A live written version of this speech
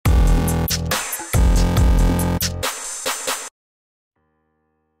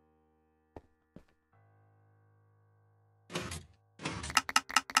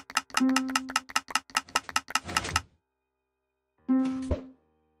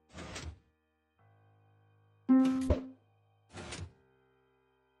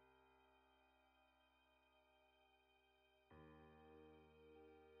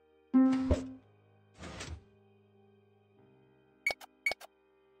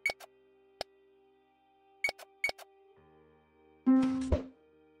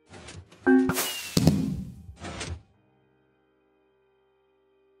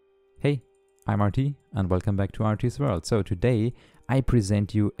I'm RT and welcome back to RTsWorld. So today I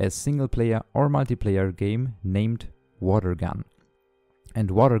present you a single player or multiplayer game named Water Gun.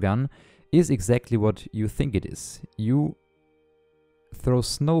 And Water Gun is exactly what you think it is. You throw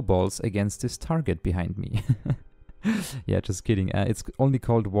snowballs against this target behind me. Yeah, just kidding. It's only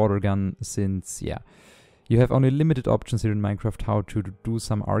called Water Gun since, you have only limited options here in Minecraft how to do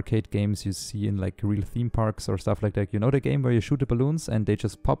some arcade games you see in like real theme parks or stuff like that. You know the game where you shoot the balloons and they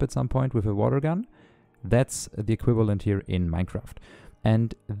just pop at some point with a water gun? That's the equivalent here in Minecraft.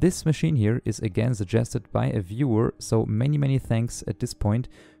 And this machine here is again suggested by a viewer, so many thanks at this point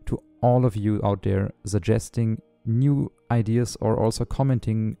to all of you out there suggesting new ideas or also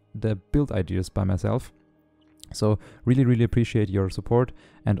commenting the build ideas by myself. So really appreciate your support,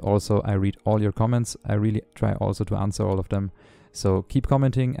 and also I read all your comments. I really try also to answer all of them. So keep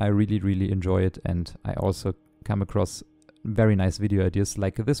commenting, I really enjoy it, and I also come across very nice video ideas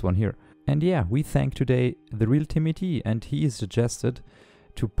like this one here. And yeah, we thank today the real Timmy T, and he suggested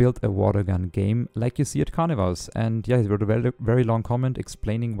to build a water gun game like you see at carnivals. And yeah, he wrote a very long comment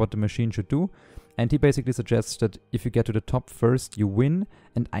explaining what the machine should do. And he basically suggests that if you get to the top first, you win.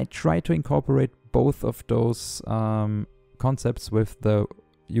 And I try to incorporate both of those concepts with the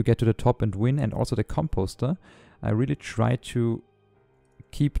you get to the top and win, and also the composter. I really try to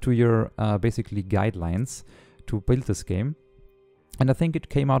keep to your basically guidelines to build this game. And I think it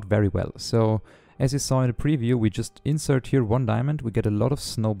came out very well. So as you saw in the preview, we just insert here 1 diamond, we get a lot of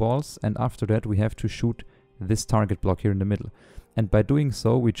snowballs, and after that we have to shoot this target block here in the middle. And by doing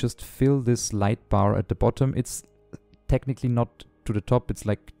so, we just fill this light bar at the bottom. It's technically not to the top, it's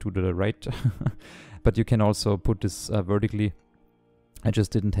like to the right. But you can also put this vertically. I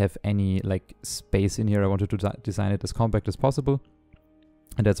just didn't have any like space in here. I wanted to design it as compact as possible.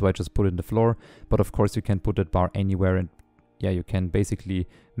 And that's why I just put it in the floor. But of course you can put that bar anywhere, and yeah, you can basically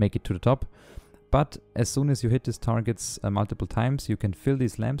make it to the top. But as soon as you hit these targets multiple times, you can fill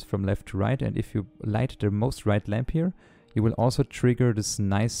these lamps from left to right. And if you light the most right lamp here, you will also trigger this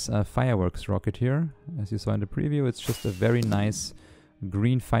nice fireworks rocket here. As you saw in the preview, it's just a very nice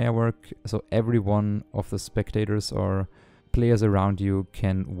green firework. So every one of the spectators or players around you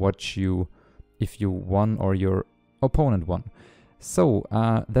can watch you if you won or your opponent won. So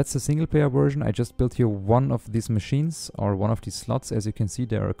that's the single player version. I just built here one of these machines or one of these slots. As you can see,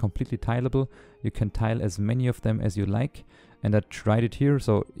 they are completely tileable. You can tile as many of them as you like. And I tried it here,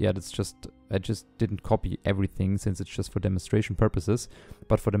 so yeah, that's just, I just didn't copy everything since it's just for demonstration purposes.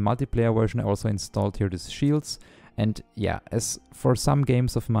 But for the multiplayer version, I also installed here these shields. And yeah, as for some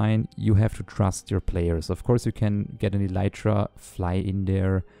games of mine, you have to trust your players. Of course, you can get an elytra, fly in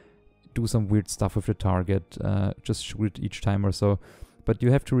there, do some weird stuff with the target, just shoot it each time or so. But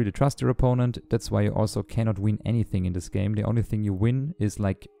you have to really trust your opponent. That's why you also cannot win anything in this game. The only thing you win is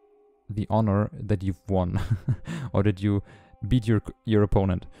like the honor that you've won or that you beat your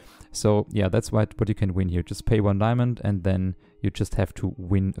opponent. So yeah, that's what you can win here. Just pay 1 diamond and then you just have to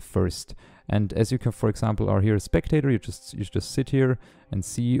win first. And as you can, for example, are here a spectator, you just sit here and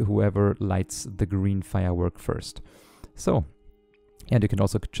see whoever lights the green firework first. So, and you can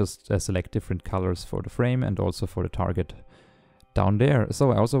also just select different colors for the frame and also for the target down there.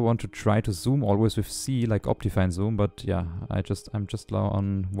 So I also want to try to zoom always with C, like Optifine zoom, but yeah, I'm just now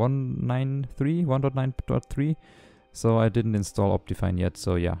on 1.9.3. So I didn't install Optifine yet,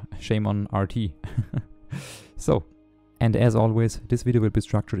 so yeah, shame on RT. So, and as always, this video will be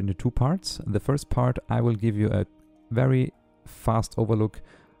structured into 2 parts. The first part, I will give you a very fast overlook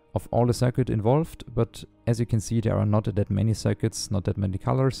of all the circuit involved, but as you can see, there are not that many circuits, not that many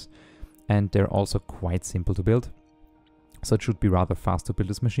colors, and they're also quite simple to build. So it should be rather fast to build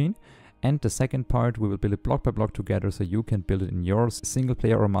this machine. And the second part, we will build it block by block together so you can build it in your single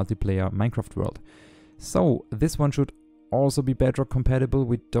player or multiplayer Minecraft world. So this one should also be bedrock compatible.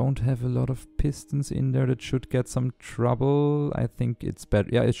 We don't have a lot of pistons in there that should get some trouble. I think it's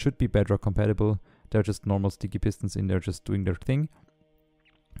yeah, it should be bedrock compatible. They're just normal sticky pistons in there just doing their thing.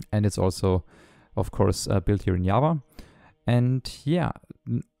 And it's also, of course, built here in Java. And yeah,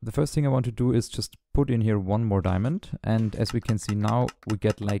 the first thing I want to do is just put in here 1 more diamond. And as we can see now, we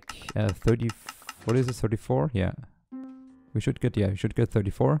get like 30, what is it, 34? Yeah, we should get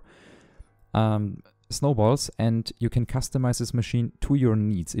 34 snowballs, and you can customize this machine to your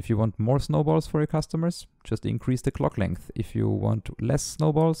needs. If you want more snowballs for your customers, just increase the clock length. If you want less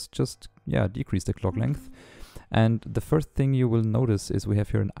snowballs, just, yeah, decrease the clock length. And the first thing you will notice is we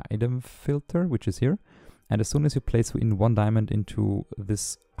have here an item filter, which is here. And as soon as you place in 1 diamond into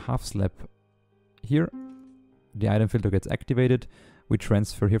this half slab here, the item filter gets activated. We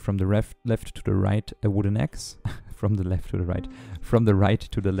transfer here from the left to the right a wooden axe. From the left to the right. From the right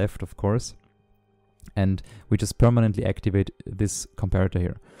to the left, of course. And we just permanently activate this comparator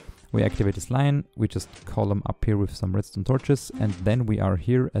here. We activate this line, we just call them up here with some redstone torches, and then we are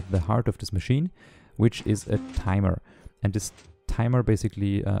here at the heart of this machine, which is a timer. And this timer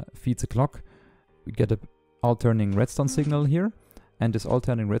basically feeds a clock. We get a alternating redstone signal here, and this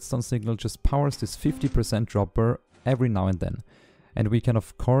alternating redstone signal just powers this 50% dropper every now and then. And we can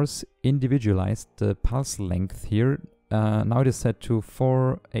of course individualize the pulse length here. Now it is set to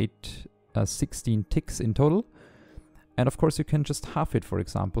 4, 8, 16 ticks in total. And of course you can just half it, for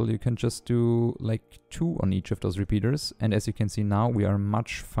example. You can just do like 2 on each of those repeaters. And as you can see now, we are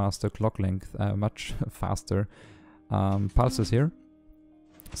much faster clock length, much faster pulses here.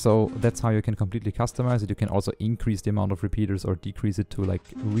 So that's how you can completely customize it. You can also increase the amount of repeaters or decrease it to like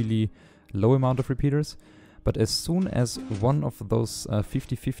really low amount of repeaters. But as soon as one of those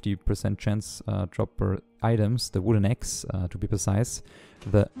 50-50% chance dropper items, the wooden X to be precise,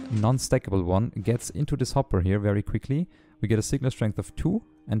 the non-stackable one, gets into this hopper here very quickly, we get a signal strength of 2,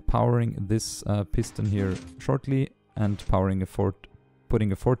 and powering this piston here shortly, and powering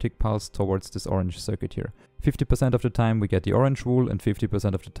putting a 4-tick pulse towards this orange circuit here. 50% of the time we get the orange wool, and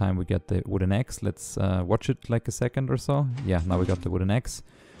 50% of the time we get the wooden X. Let's watch it like a second or so. Yeah, now we got the wooden X.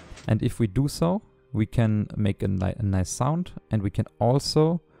 And if we do so, we can make a nice sound, and we can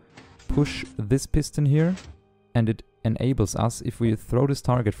also push this piston here, and it enables us, if we throw this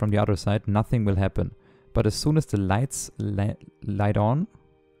target from the other side, nothing will happen. But as soon as the lights light on,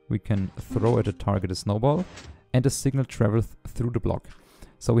 we can throw at a target a snowball, and the signal travels through the block.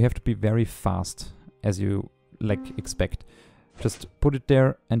 So we have to be very fast, as you like expect. Just put it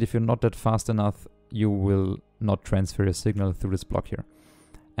there, and if you're not that fast enough, you will not transfer a signal through this block here.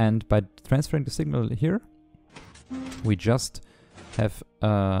 And by transferring the signal here, we just have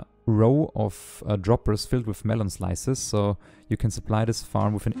a row of droppers filled with melon slices. So you can supply this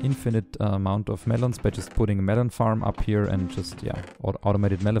farm with an infinite amount of melons by just putting a melon farm up here, and just, yeah,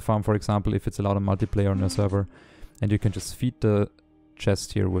 automated melon farm, for example, if it's allowed on multiplayer on your server. And you can just feed the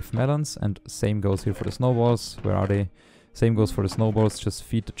chest here with melons, and same goes here for the snowballs. Where are they? Same goes for the snowballs, just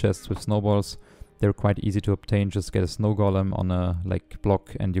feed the chests with snowballs. They're quite easy to obtain. Just get a snow golem on a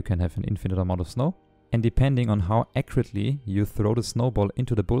block, and you can have an infinite amount of snow. And depending on how accurately you throw the snowball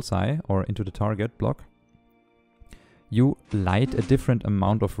into the bullseye or into the target block, you light a different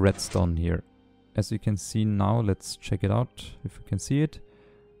amount of redstone here. As you can see now, let's check it out if you can see it.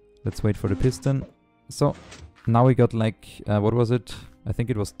 Let's wait for the piston. So now we got like, what was it? I think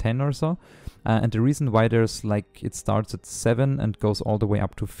it was 10 or so. And the reason why there's like, it starts at 7 and goes all the way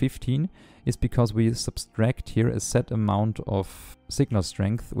up to 15 is because we subtract here a set amount of signal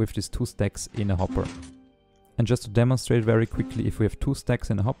strength with these 2 stacks in a hopper. And just to demonstrate very quickly, if we have 2 stacks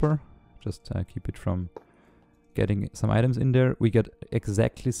in a hopper, just keep it from getting some items in there, we get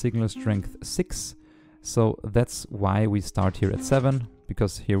exactly signal strength 6. So that's why we start here at 7,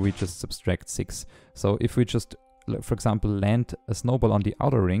 because here we just subtract 6. So if we just, for example, land a snowball on the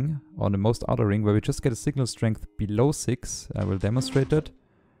outer ring, on the most outer ring, where we just get a signal strength below 6, I will demonstrate that,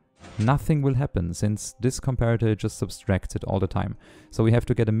 nothing will happen, since this comparator just subtracts it all the time. So we have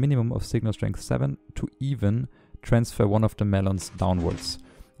to get a minimum of signal strength 7 to even transfer one of the melons downwards.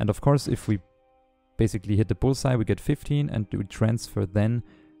 And of course, if we basically hit the bullseye, we get 15, and we transfer then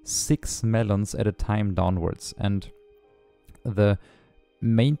 6 melons at a time downwards. And the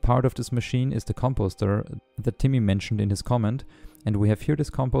main part of this machine is the composter that Timmy mentioned in his comment, and we have here this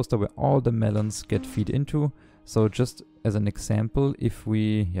composter where all the melons get fed into. So just as an example, if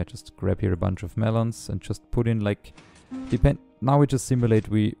we just grab here a bunch of melons and just put in like, now we just simulate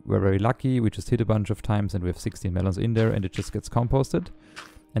we were very lucky, we just hit a bunch of times and we have 16 melons in there, and it just gets composted.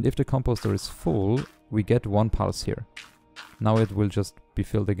 And if the composter is full, we get 1 pulse here. Now it will just be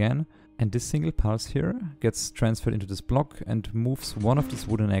filled again. And this single pulse here gets transferred into this block and moves one of these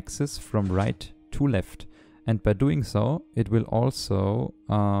wooden axes from right to left. And by doing so, it will also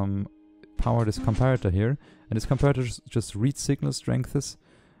power this comparator here. And this comparator just reads signal strengths.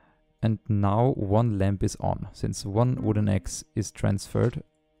 And now 1 lamp is on, since 1 wooden axe is transferred.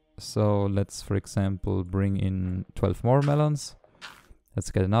 So let's, for example, bring in 12 more melons. Let's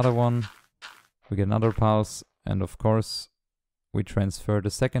get another one. We get another pulse. And of course, we transfer the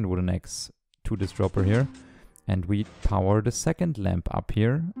second wooden axe to this dropper here, and we power the second lamp up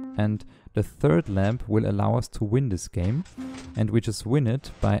here, and the third lamp will allow us to win this game. And we just win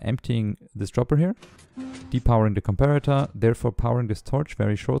it by emptying this dropper here, depowering the comparator, therefore powering this torch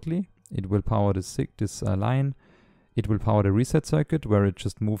very shortly. It will power this line. It will power the reset circuit, where it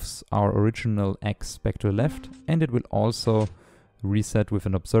just moves our original axe back to the left, and it will also reset with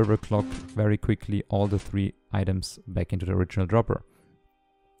an observer clock very quickly all the 3 items back into the original dropper.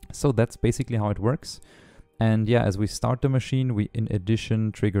 So that's basically how it works. And yeah, as we start the machine, we in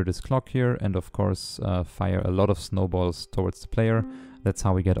addition trigger this clock here, and of course fire a lot of snowballs towards the player. That's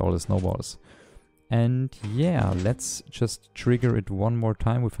how we get all the snowballs. And yeah, let's just trigger it one more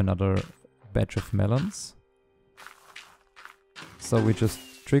time with another batch of melons. So we just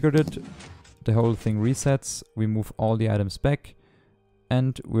triggered it, the whole thing resets, we move all the items back,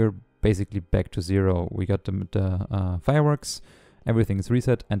 and we're basically back to 0. We got the fireworks, everything is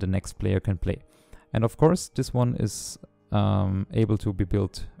reset, and the next player can play. And of course, this one is able to be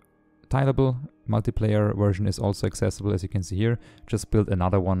built tileable. Multiplayer version is also accessible, as you can see here. Just build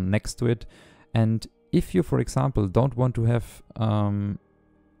another one next to it. And if you, for example, don't want to have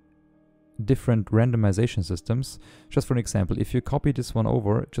different randomization systems, just for an example, if you copy this one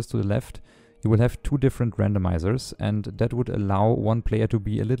over just to the left, you will have 2 different randomizers, and that would allow one player to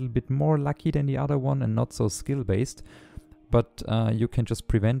be a little bit more lucky than the other one and not so skill-based. But you can just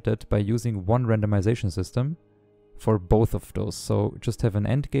prevent that by using one randomization system for both of those. So just have an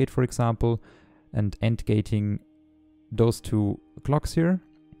AND gate, for example, and AND gating those 2 clocks here,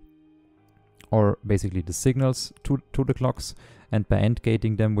 or basically the signals to the clocks, and by AND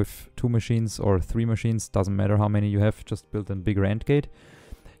gating them with 2 machines or 3 machines, doesn't matter how many you have, just build a bigger AND gate.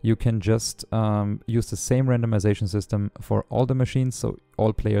 You can just use the same randomization system for all the machines, so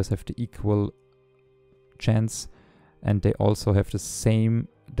all players have the equal chance, and they also have the same,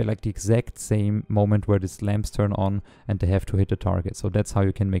 they like the exact same moment where these lamps turn on and they have to hit the target. So that's how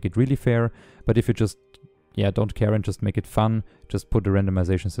you can make it really fair. But if you just don't care and just make it fun, just put the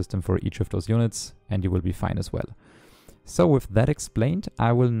randomization system for each of those units and you will be fine as well. So with that explained,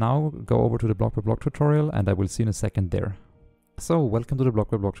 I will now go over to the block by block tutorial, and I will see you in a second there. So welcome to the block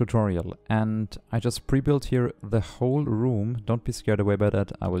by block tutorial, and I just pre-built here the whole room. Don't be scared away by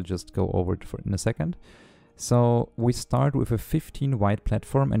that, I will just go over it in a second. So we start with a 15 wide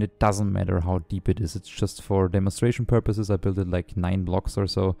platform, and it doesn't matter how deep it is. It's just for demonstration purposes. I built it like 9 blocks or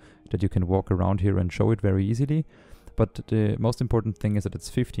so that you can walk around here and show it very easily. But the most important thing is that it's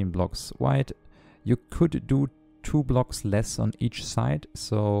 15 blocks wide. You could do 2 blocks less on each side,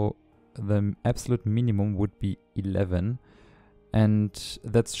 so the absolute minimum would be 11. And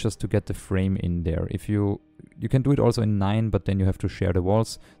that's just to get the frame in there. If you can do it also in 9, but then you have to share the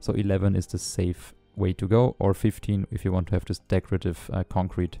walls. So 11 is the safe way to go, or 15 if you want to have this decorative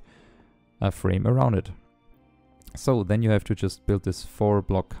concrete frame around it. So then you have to just build this 4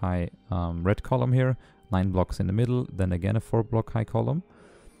 block high red column here, 9 blocks in the middle, then again a 4 block high column.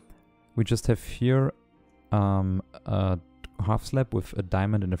 We just have here a half slab with a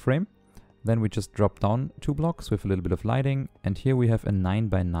diamond in a frame. Then we just drop down 2 blocks with a little bit of lighting, and here we have a 9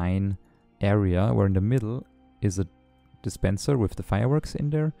 by 9 area where in the middle is a dispenser with the fireworks in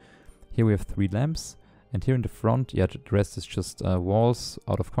there. Here we have 3 lamps, and here in the front, the rest is just walls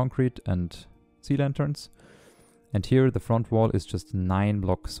out of concrete and sea lanterns. And here the front wall is just 9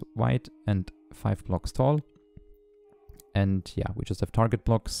 blocks wide and 5 blocks tall. And yeah, we just have target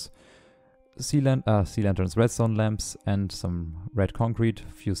blocks, sea lanterns, redstone lamps, and some red concrete,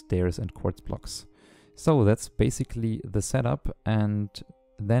 few stairs and quartz blocks. So that's basically the setup, and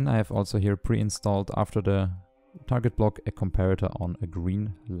then I have also here pre-installed after the target block a comparator on a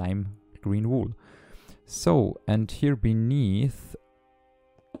green lime green wool. So, and here beneath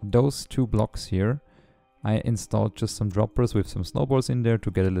those 2 blocks here, I installed just some droppers with some snowballs in there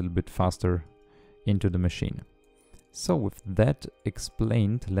to get a little bit faster into the machine. So with that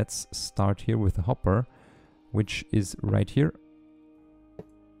explained, let's start here with the hopper, which is right here.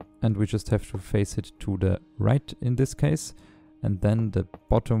 And we just have to face it to the right in this case, and then the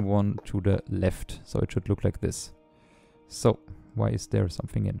bottom one to the left. So it should look like this. So why is there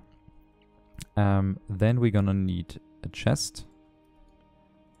something in? Then we're gonna need a chest.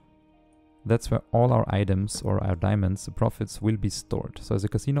 That's where all our items or our diamonds, the profits, will be stored. So as a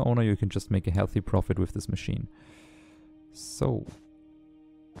casino owner, you can just make a healthy profit with this machine. So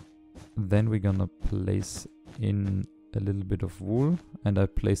then we're gonna place in a little bit of wool, and I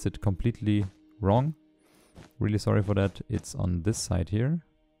placed it completely wrong. Really sorry for that. It's on this side here.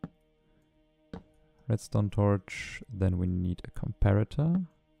 Redstone torch, then we need a comparator.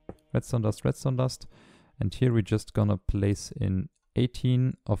 Redstone dust, and here we're just gonna place in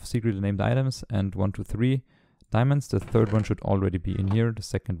 18 of secretly named items and 1, 2, 3 diamonds. The third one should already be in here, the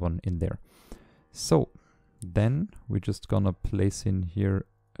second one in there. So then we're just gonna place in here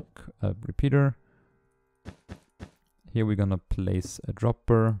a repeater. Here we're gonna place a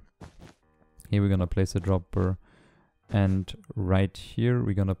dropper. Here we're gonna place a dropper. And right here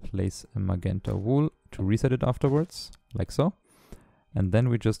we're gonna place a magenta wool to reset it afterwards, like so. And then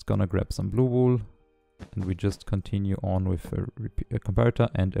we're just gonna grab some blue wool, and we just continue on with a comparator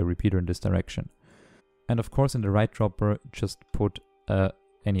and a repeater in this direction. And of course in the right dropper, just put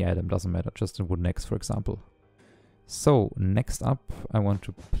any item, doesn't matter, just a wooden axe for example. So next up, I want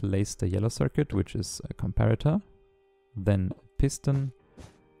to place the yellow circuit, which is a comparator, then piston,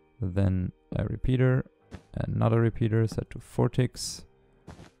 then a repeater, another repeater set to 4 ticks,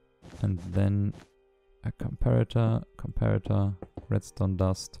 and then a comparator, redstone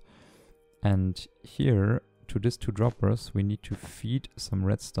dust. And here, to these 2 droppers, we need to feed some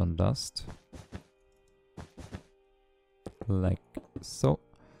redstone dust, like so.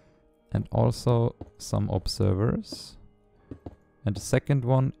 And also some observers. And the second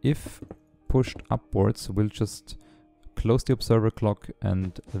one, if pushed upwards, will just close the observer clock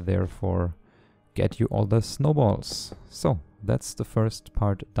and therefore get you all the snowballs. So that's the first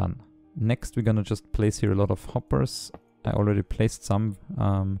part done. Next we're gonna just place here a lot of hoppers. I already placed some.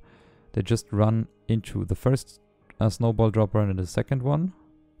 They just run into the first snowball dropper and then the second one.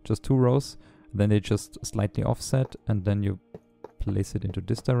 Just 2 rows. Then they just slightly offset, and then you place it into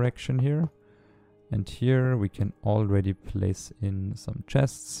this direction here. And here we can already place in some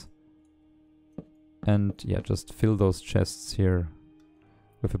chests. And yeah, just fill those chests here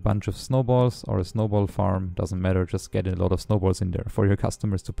with a bunch of snowballs or a snowball farm. Doesn't matter, just get a lot of snowballs in there for your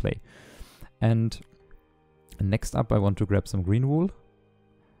customers to play. And next up I want to grab some green wool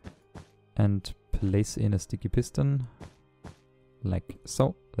and place in a sticky piston like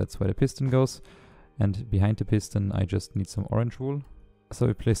so. That's where the piston goes. And behind the piston I just need some orange wool. So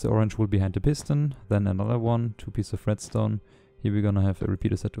we place the orange wool behind the piston, then another one, 2 pieces of redstone. Here we're gonna have a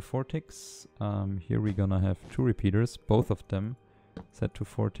repeater set to 4 ticks. Here we're gonna have 2 repeaters, both of them set to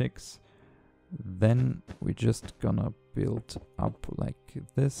 4 ticks. Then we're just gonna build up like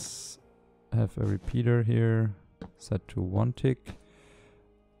this. Have a repeater here set to 1 tick.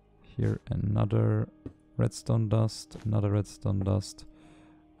 Here another redstone dust, another redstone dust.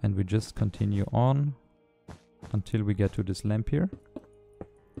 And we just continue on until we get to this lamp here.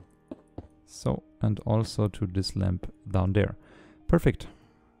 So, and also to this lamp down there. Perfect.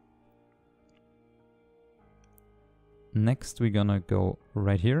 Next we're gonna go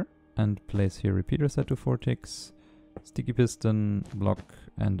right here and place here repeater set to 4 ticks, sticky piston block,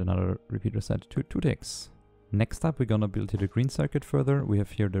 and another repeater set to 2 ticks. Next up we're gonna build here the green circuit further. We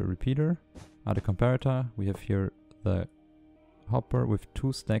have here the repeater, the comparator, we have here the hopper with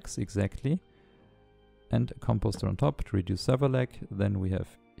 2 stacks exactly, and a composter on top to reduce server lag. Then we have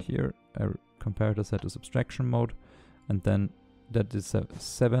here a comparator set to subtraction mode, and then that is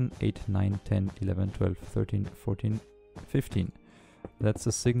 7, 8, 9, 10, 11, 12, 13, 14, 15. That's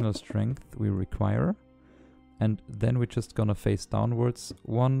the signal strength we require. And then we're just gonna face downwards.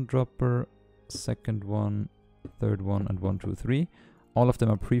 1 dropper, second one, third one, and 1, 2, 3. All of them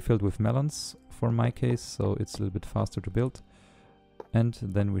are pre-filled with melons for my case, so it's a little bit faster to build. And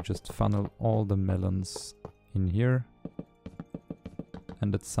then we just funnel all the melons in here.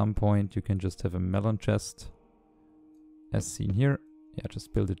 And at some point you can just have a melon chest as seen here. Yeah,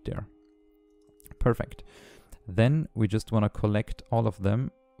 just build it there. Perfect. Then we just want to collect all of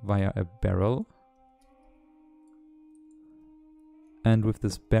them via a barrel. And with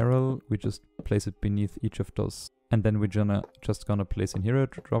this barrel, we just place it beneath each of those. And then we're just gonna place in here a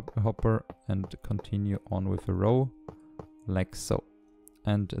hopper and continue on with a row like so.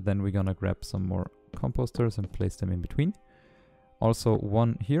 And then we're gonna grab some more composters and place them in between. Also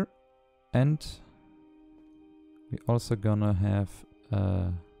 1 here. And we're also gonna have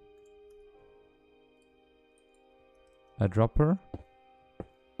a dropper.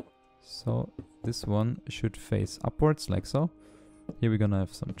 So this one should face upwards like so. Here we're gonna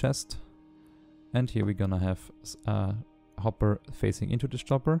have some chest, and here we're gonna have a hopper facing into this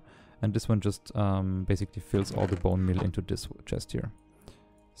dropper, and this one just basically fills all the bone meal into this chest here.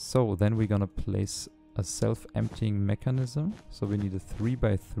 So then we're gonna place a self-emptying mechanism. So we need a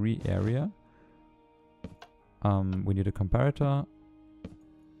 3x3 area. We need a comparator,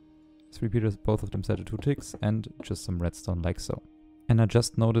 3 repeaters, both of them set to 2 ticks, and just some redstone like so. And I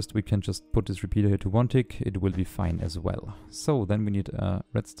just noticed we can just put this repeater here to 1 tick, it will be fine as well. So then we need a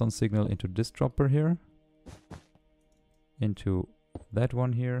redstone signal into this dropper here, into that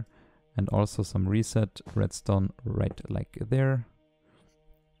one here, and also some reset redstone right like there.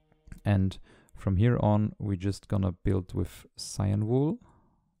 And from here on, we're just gonna build with cyan wool,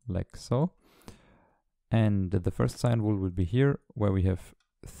 like so. And the first cyan wool will be here, where we have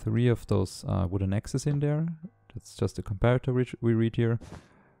 3 of those wooden axes in there. That's just a comparator which we read here.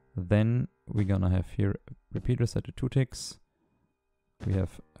 Then we're gonna have here a repeater set to 2 ticks. We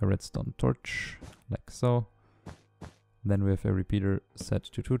have a redstone torch, like so. Then we have a repeater set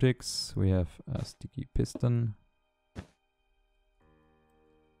to 2 ticks. We have a sticky piston.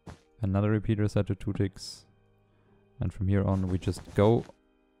 Another repeater set to 2 ticks. And from here on we just go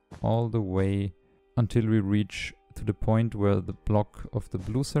all the way until we reach to the point where the block of the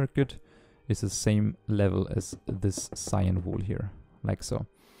blue circuit is the same level as this cyan wool here, like so.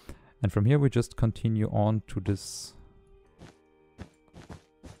 And from here we just continue on to this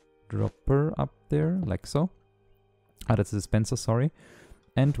dropper up there, like so. Ah, that's the dispenser, sorry.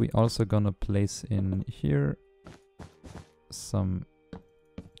 And we also gonna place in here some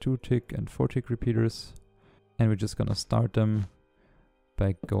 2-tick and 4-tick repeaters. And we're just gonna start them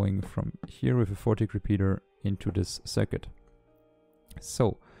by going from here with a 4-tick repeater into this circuit.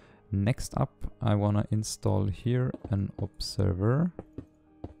 So, next up I wanna install here an observer.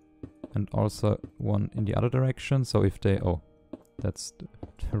 And also one in the other direction, so if they... oh, that's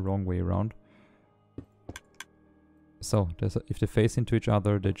the wrong way around. So, if they face into each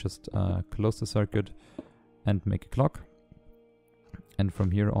other, they just close the circuit and make a clock. And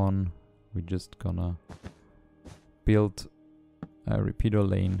from here on, we're just gonna build a repeater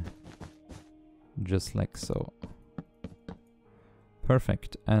lane, just like so.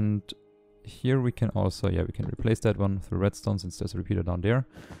 Perfect. And here we can also, yeah, we can replace that one through redstone since there's a repeater down there.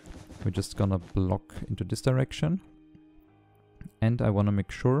 We're just gonna block into this direction. And I wanna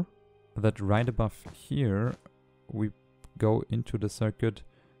make sure that right above here, we go into the circuit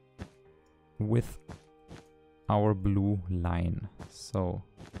with our blue line. So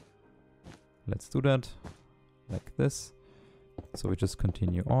let's do that like this. So we just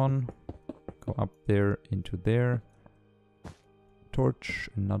continue on, go up there into there, torch,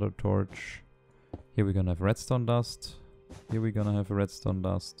 another torch. Here we're gonna have redstone dust. Here we're gonna have a redstone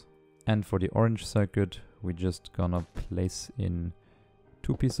dust. And for the orange circuit, we're just gonna place in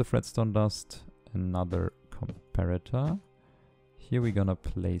 2 pieces of redstone dust, another comparator. Here we're gonna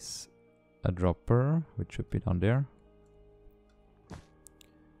place a dropper, which should be down there.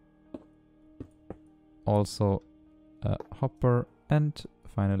 Also a hopper, and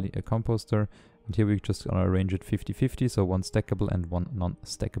finally a composter. And here we're just gonna arrange it 50-50, so 1 stackable and 1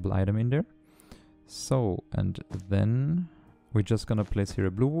 non-stackable item in there. So, and then we're just gonna place here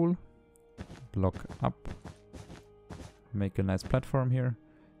a blue wool, block up, make a nice platform here.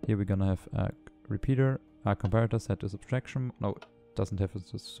 Here we're gonna have a repeater, a comparator set to subtraction. No, it doesn't have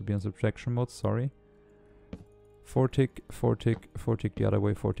to be on subtraction mode, sorry. 4-tick, 4-tick, 4-tick the other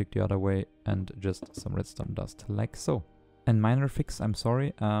way, 4-tick the other way, and just some redstone dust, like so. And minor fix, I'm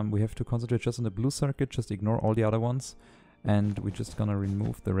sorry, we have to concentrate just on the blue circuit, just ignore all the other ones. And we're just gonna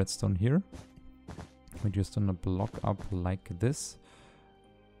remove the redstone here. We're just gonna block up like this.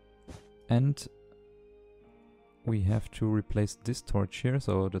 And we have to replace this torch here,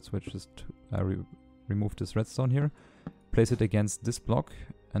 so that's why just remove this redstone here. Place it against this block,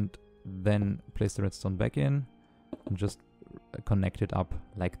 and then place the redstone back in, and just connect it up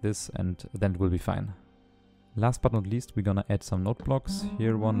like this, and then it will be fine. Last but not least, we're gonna add some note blocks.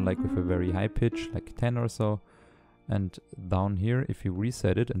 Here one like with a very high pitch, like 10 or so. And down here, if you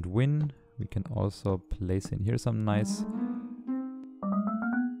reset it and win, we can also place in here some nice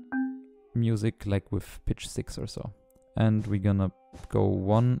music like with pitch 6 or so. And we're gonna go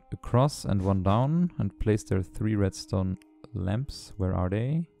 1 across and 1 down and place there 3 redstone lamps. Where are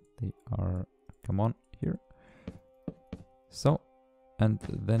they? They are, come on, here. So, and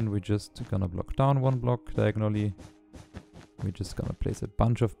then we're just gonna block down 1 block diagonally. We're just gonna place a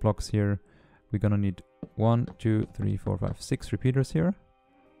bunch of blocks here. We're gonna need 1, 2, 3, 4, 5, 6 repeaters here.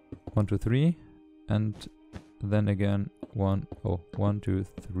 1, 2, 3, and then again 1, 2,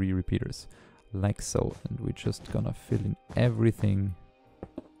 3 repeaters, like so. And we're just gonna fill in everything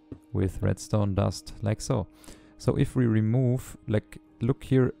with redstone dust, like so. So if we remove, like, look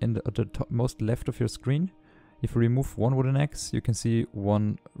here in the, at the top, most left of your screen. If we remove 1 wooden axe, you can see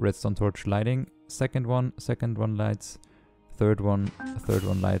 1 redstone torch lighting. Second one lights. Third one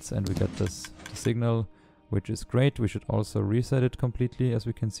lights, and we got this signal, which is great. We should also reset it completely, as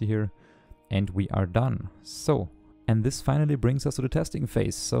we can see here, and we are done. So, and this finally brings us to the testing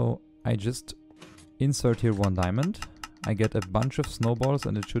phase. So I just insert here 1 diamond. I get a bunch of snowballs,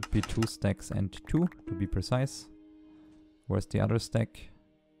 and it should be 2 stacks and 2 to be precise. Where's the other stack?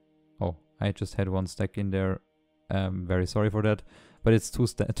 Oh, I just had 1 stack in there. Very sorry for that, but it's 2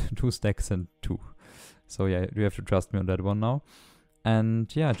 stacks and 2. So yeah, you have to trust me on that one now.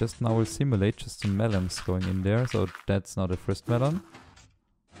 And yeah, just now we'll simulate just some melons going in there. So that's now the first melon.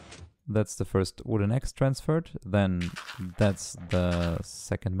 That's the first wooden axe transferred. Then that's the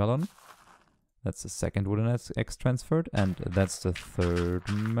second melon. That's the second wooden axe transferred. And that's the third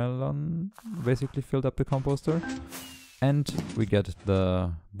melon, basically filled up the composter. and we get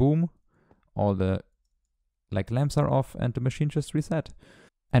the boom, all the lamps are off, and the machine just reset.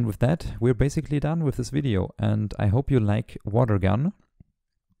 And with that, we're basically done with this video, and I hope you like Water Gun.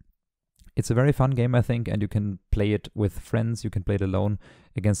 It's a very fun game, I think, and you can play it with friends, you can play it alone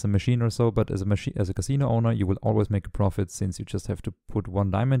against a machine or so, but as a casino owner, you will always make a profit, since you just have to put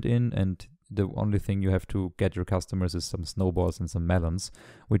 1 diamond in, and the only thing you have to get your customers is some snowballs and some melons,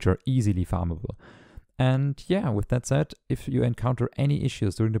 which are easily farmable. And yeah, with that said, if you encounter any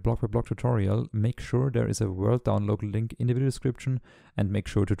issues during the block by block tutorial, make sure there is a world download link in the video description, and make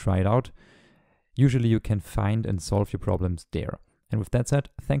sure to try it out. Usually you can find and solve your problems there. And with that said,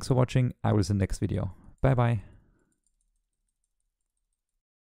 thanks for watching. I will see you in the next video. Bye bye.